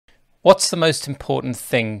What's the most important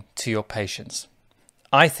thing to your patients?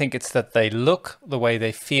 I think it's that they look the way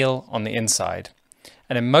they feel on the inside.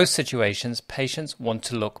 And in most situations, patients want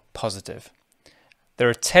to look positive. There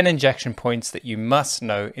are 10 injection points that you must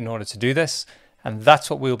know in order to do this, and that's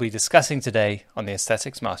what we'll be discussing today on the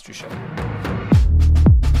Aesthetics Mastery Show.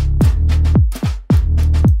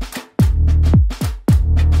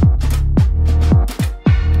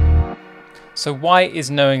 So why is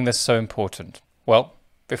knowing this so important? Well,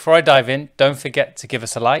 before I dive in, don't forget to give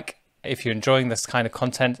us a like if you're enjoying this kind of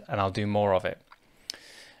content, and I'll do more of it.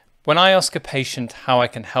 When I ask a patient how I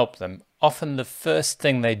can help them, often the first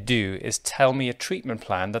thing they do is tell me a treatment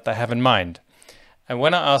plan that they have in mind. And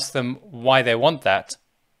when I ask them why they want that,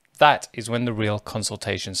 that is when the real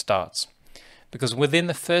consultation starts. Because within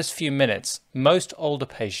the first few minutes, most older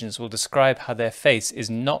patients will describe how their face is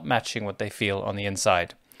not matching what they feel on the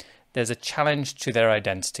inside. There's a challenge to their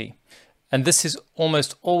identity. And this is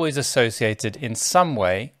almost always associated in some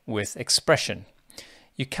way with expression.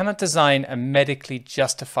 You cannot design a medically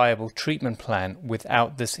justifiable treatment plan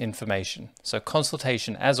without this information. So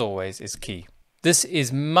consultation, as always, is key. This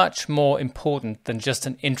is much more important than just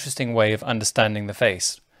an interesting way of understanding the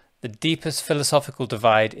face. The deepest philosophical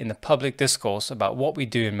divide in the public discourse about what we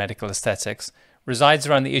do in medical aesthetics resides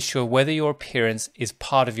around the issue of whether your appearance is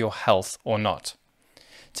part of your health or not.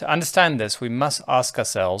 To understand this, we must ask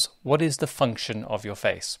ourselves, what is the function of your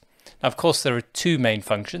face? Now, of course, there are two main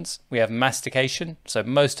functions. We have mastication, so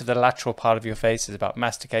most of the lateral part of your face is about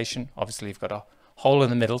mastication. Obviously, you've got a hole in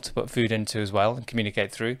the middle to put food into as well and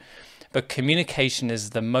communicate through. But communication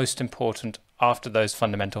is the most important after those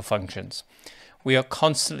fundamental functions. We are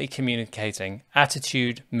constantly communicating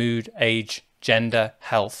attitude, mood, age, gender,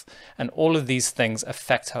 health, and all of these things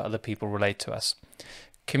affect how other people relate to us.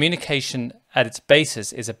 Communication at its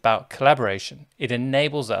basis is about collaboration. It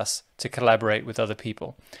enables us to collaborate with other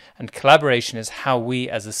people. And collaboration is how we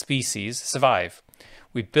as a species survive.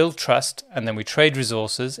 We build trust and then we trade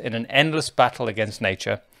resources in an endless battle against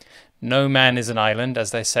nature. No man is an island,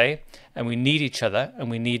 as they say, and we need each other and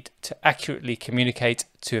we need to accurately communicate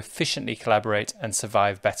to efficiently collaborate and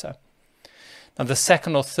survive better. Now, the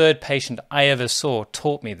second or third patient I ever saw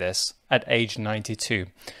taught me this at age 92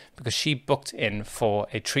 because she booked in for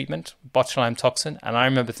a treatment, botulinum toxin, and I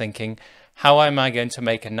remember thinking, how am I going to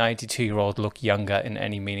make a 92-year-old look younger in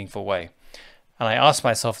any meaningful way? And I asked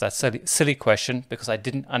myself that silly question because I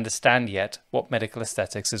didn't understand yet what medical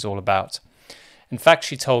aesthetics is all about. In fact,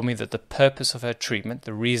 she told me that the purpose of her treatment,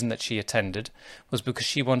 the reason that she attended, was because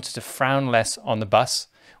she wanted to frown less on the bus,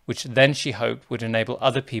 which then she hoped would enable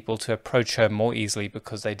other people to approach her more easily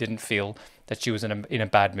because they didn't feel that she was in a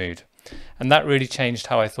bad mood. And that really changed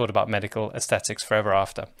how I thought about medical aesthetics forever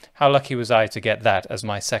after. How lucky was I to get that as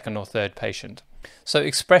my second or third patient? So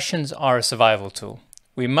expressions are a survival tool.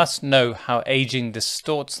 We must know how aging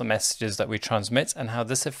distorts the messages that we transmit and how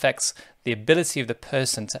this affects the ability of the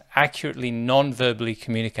person to accurately non-verbally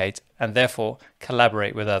communicate and therefore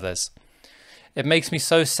collaborate with others. It makes me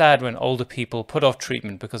so sad when older people put off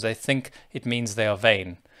treatment because they think it means they are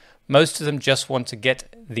vain. Most of them just want to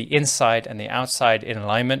get the inside and the outside in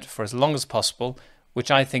alignment for as long as possible, which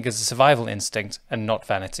I think is a survival instinct and not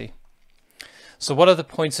vanity. So what are the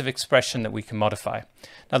points of expression that we can modify?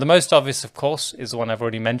 Now, the most obvious, of course, is the one I've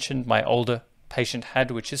already mentioned my older patient had,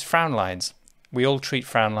 which is frown lines. We all treat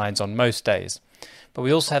frown lines on most days, but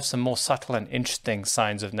we also have some more subtle and interesting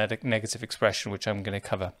signs of negative expression, which I'm going to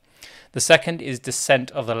cover. The second is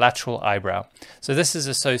descent of the lateral eyebrow. So this is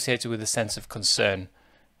associated with a sense of concern.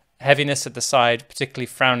 Heaviness at the side, particularly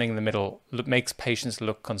frowning in the middle, makes patients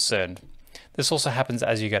look concerned. This also happens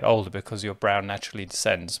as you get older because your brow naturally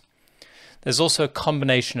descends. There's also a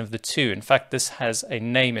combination of the two. In fact, this has a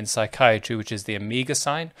name in psychiatry, which is the Amiga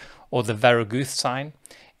sign or the Varaguth sign.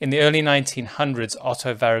 In the early 1900s,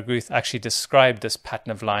 Otto Varaguth actually described this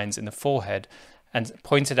pattern of lines in the forehead and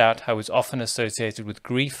pointed out how it was often associated with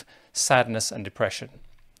grief, sadness, and depression.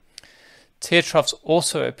 Tear troughs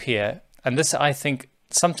also appear, and this, I think,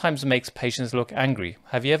 sometimes makes patients look angry.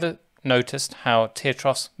 Have you ever noticed how tear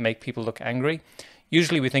troughs make people look angry?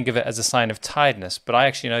 Usually we think of it as a sign of tiredness, but I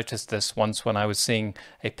actually noticed this once when I was seeing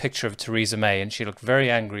a picture of Theresa May, and she looked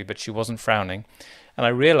very angry, but she wasn't frowning. And I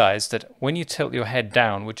realized that when you tilt your head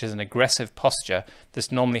down, which is an aggressive posture,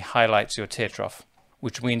 this normally highlights your tear trough,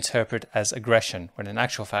 which we interpret as aggression, when in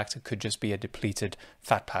actual fact it could just be a depleted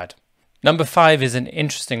fat pad. Number 5 is an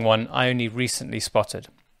interesting one I only recently spotted.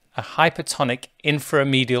 A hypertonic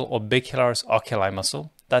inframedial orbicularis oculi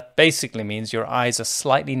muscle. That basically means your eyes are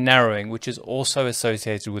slightly narrowing, which is also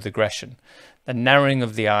associated with aggression. The narrowing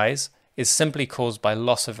of the eyes is simply caused by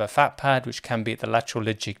loss of a fat pad, which can be at the lateral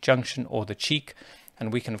lid cheek junction or the cheek,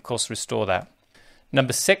 and we can of course restore that.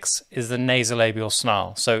 Number 6 is the nasolabial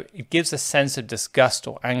snarl. So it gives a sense of disgust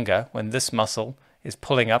or anger when this muscle is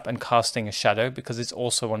pulling up and casting a shadow, because it's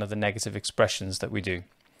also one of the negative expressions that we do.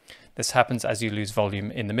 This happens as you lose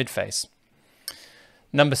volume in the midface.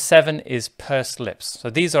 Number 7 is pursed lips. So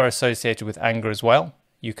these are associated with anger as well.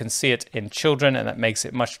 You can see it in children, and that makes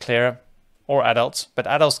it much clearer, or adults, but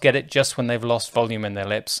adults get it just when they've lost volume in their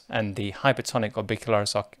lips, and the hypertonic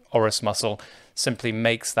orbicularis oris muscle simply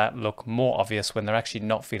makes that look more obvious when they're actually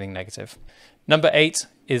not feeling negative. Number 8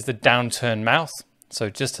 is the downturned mouth. So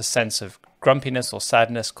just a sense of grumpiness or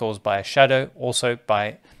sadness caused by a shadow, also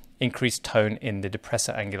by increased tone in the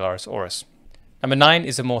depressor angularis oris. Number 9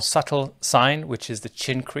 is a more subtle sign, which is the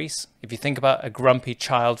chin crease. If you think about a grumpy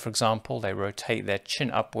child, for example, they rotate their chin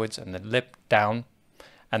upwards and the lip down,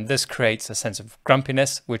 and this creates a sense of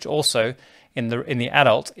grumpiness, which also in the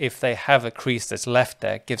adult, if they have a crease that's left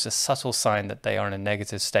there, gives a subtle sign that they are in a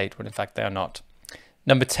negative state when in fact they are not.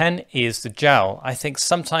 Number 10 is the jowl. I think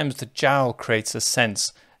sometimes the jowl creates a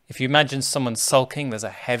sense. If you imagine someone sulking, there's a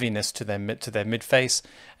heaviness to their midface,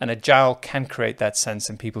 and a jowl can create that sense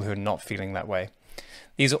in people who are not feeling that way.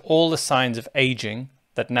 These are all the signs of aging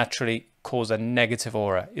that naturally cause a negative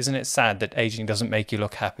aura. Isn't it sad that aging doesn't make you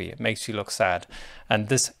look happy? It makes you look sad. And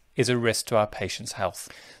this is a risk to our patient's health.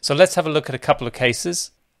 So let's have a look at a couple of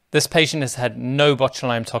cases. This patient has had no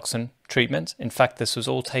botulinum toxin treatment. In fact, this was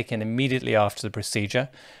all taken immediately after the procedure.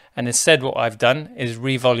 And instead, what I've done is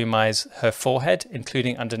revolumize her forehead,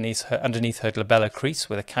 including underneath her glabellar crease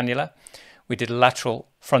with a cannula. We did a lateral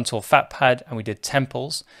frontal fat pad, and we did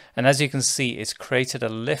temples. And as you can see, it's created a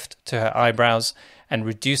lift to her eyebrows and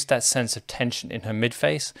reduced that sense of tension in her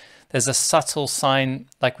midface. There's a subtle sign,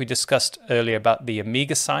 like we discussed earlier, about the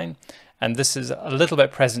omega sign. And this is a little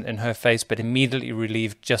bit present in her face, but immediately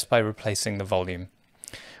relieved just by replacing the volume.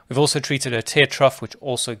 We've also treated her tear trough, which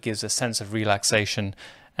also gives a sense of relaxation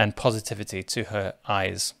and positivity to her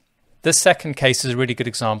eyes. This second case is a really good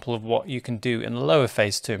example of what you can do in the lower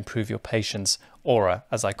face to improve your patient's aura,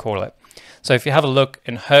 as I call it. So if you have a look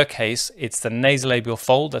in her case, it's the nasolabial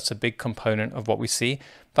fold. That's a big component of what we see.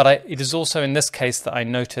 But it is also in this case that I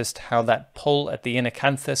noticed how that pull at the inner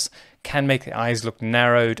canthus can make the eyes look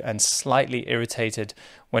narrowed and slightly irritated,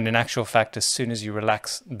 when in actual fact, as soon as you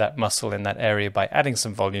relax that muscle in that area by adding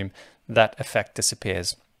some volume, that effect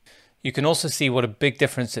disappears. You can also see what a big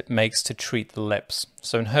difference it makes to treat the lips.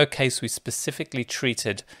 So in her case, we specifically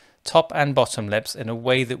treated top and bottom lips in a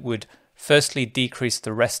way that would firstly decrease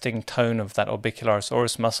the resting tone of that orbicularis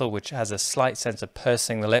oris muscle, which has a slight sense of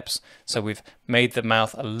pursing the lips. So we've made the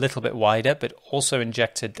mouth a little bit wider, but also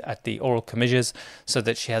injected at the oral commissures so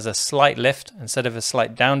that she has a slight lift. Instead of a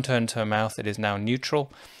slight downturn to her mouth, it is now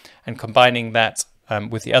neutral. And combining that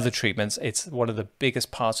with the other treatments, it's one of the biggest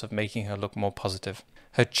parts of making her look more positive.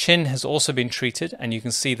 Her chin has also been treated, and you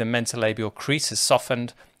can see the mentolabial crease is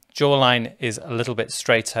softened, jawline is a little bit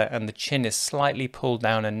straighter, and the chin is slightly pulled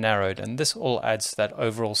down and narrowed, and this all adds to that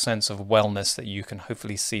overall sense of wellness that you can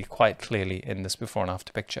hopefully see quite clearly in this before and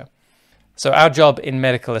after picture. So our job in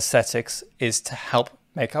medical aesthetics is to help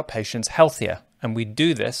make our patients healthier, and we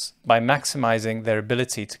do this by maximizing their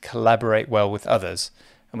ability to collaborate well with others,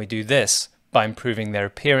 and we do this by improving their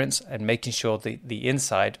appearance and making sure the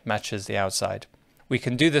inside matches the outside. We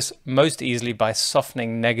can do this most easily by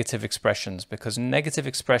softening negative expressions, because negative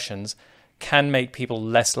expressions can make people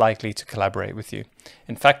less likely to collaborate with you.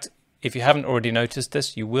 In fact, if you haven't already noticed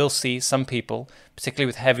this, you will see some people, particularly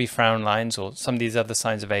with heavy frown lines or some of these other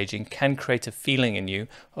signs of aging, can create a feeling in you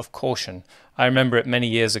of caution. I remember it many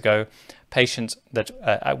years ago, a patient that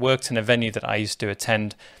I worked in a venue that I used to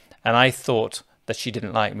attend, and I thought that she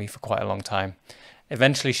didn't like me for quite a long time.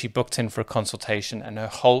 Eventually she booked in for a consultation, and her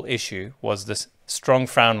whole issue was this strong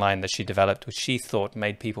frown line that she developed, which she thought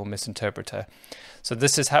made people misinterpret her. So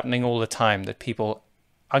this is happening all the time, that people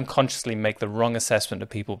unconsciously make the wrong assessment of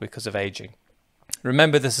people because of aging.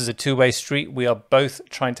 Remember, this is a two-way street. We are both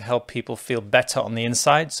trying to help people feel better on the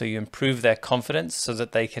inside, so you improve their confidence so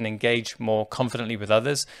that they can engage more confidently with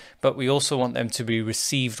others, but we also want them to be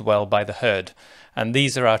received well by the herd. And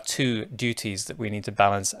these are our two duties that we need to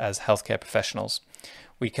balance as healthcare professionals.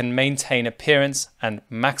 We can maintain appearance and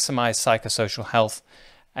maximize psychosocial health.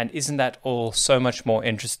 And isn't that all so much more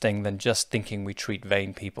interesting than just thinking we treat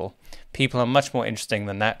vain people? People are much more interesting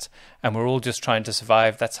than that, and we're all just trying to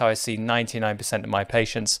survive. That's how I see 99% of my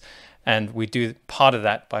patients, and we do part of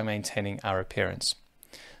that by maintaining our appearance.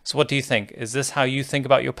 So what do you think? Is this how you think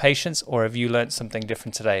about your patients, or have you learned something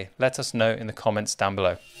different today? Let us know in the comments down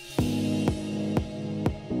below.